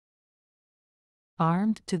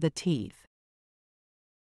armed to the teeth.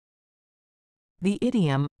 The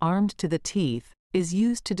idiom, armed to the teeth, is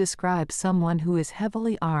used to describe someone who is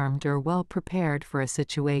heavily armed or well prepared for a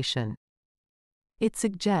situation. It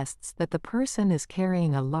suggests that the person is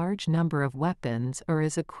carrying a large number of weapons or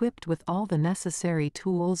is equipped with all the necessary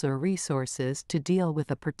tools or resources to deal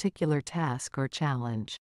with a particular task or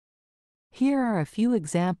challenge. Here are a few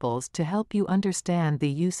examples to help you understand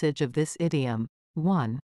the usage of this idiom.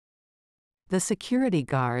 1. The security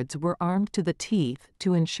guards were armed to the teeth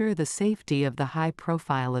to ensure the safety of the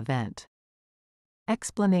high-profile event.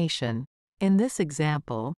 Explanation. In this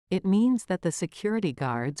example, it means that the security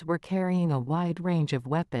guards were carrying a wide range of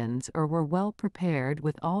weapons or were well prepared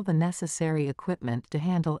with all the necessary equipment to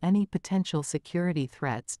handle any potential security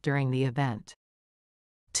threats during the event.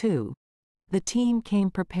 2. The team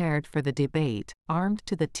came prepared for the debate, armed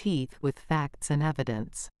to the teeth with facts and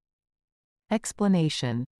evidence.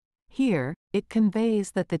 Explanation. Here, it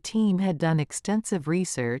conveys that the team had done extensive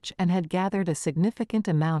research and had gathered a significant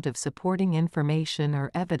amount of supporting information or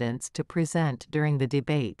evidence to present during the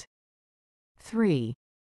debate. 3.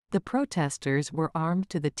 The protesters were armed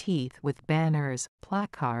to the teeth with banners,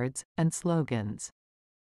 placards, and slogans.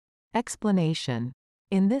 Explanation.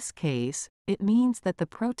 In this case, it means that the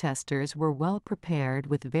protesters were well prepared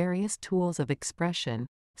with various tools of expression,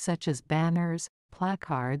 such as banners,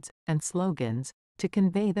 placards, and slogans, to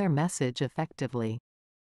convey their message effectively.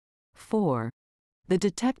 4. The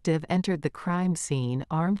detective entered the crime scene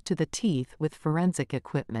armed to the teeth with forensic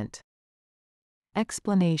equipment.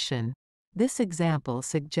 Explanation. This example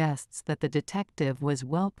suggests that the detective was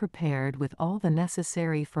well prepared with all the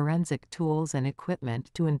necessary forensic tools and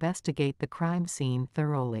equipment to investigate the crime scene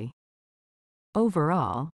thoroughly.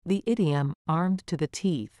 Overall, the idiom, armed to the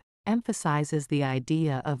teeth, emphasizes the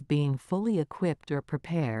idea of being fully equipped or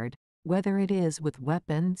prepared, whether it is with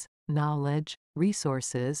weapons, knowledge,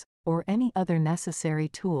 resources, or any other necessary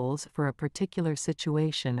tools for a particular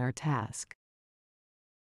situation or task.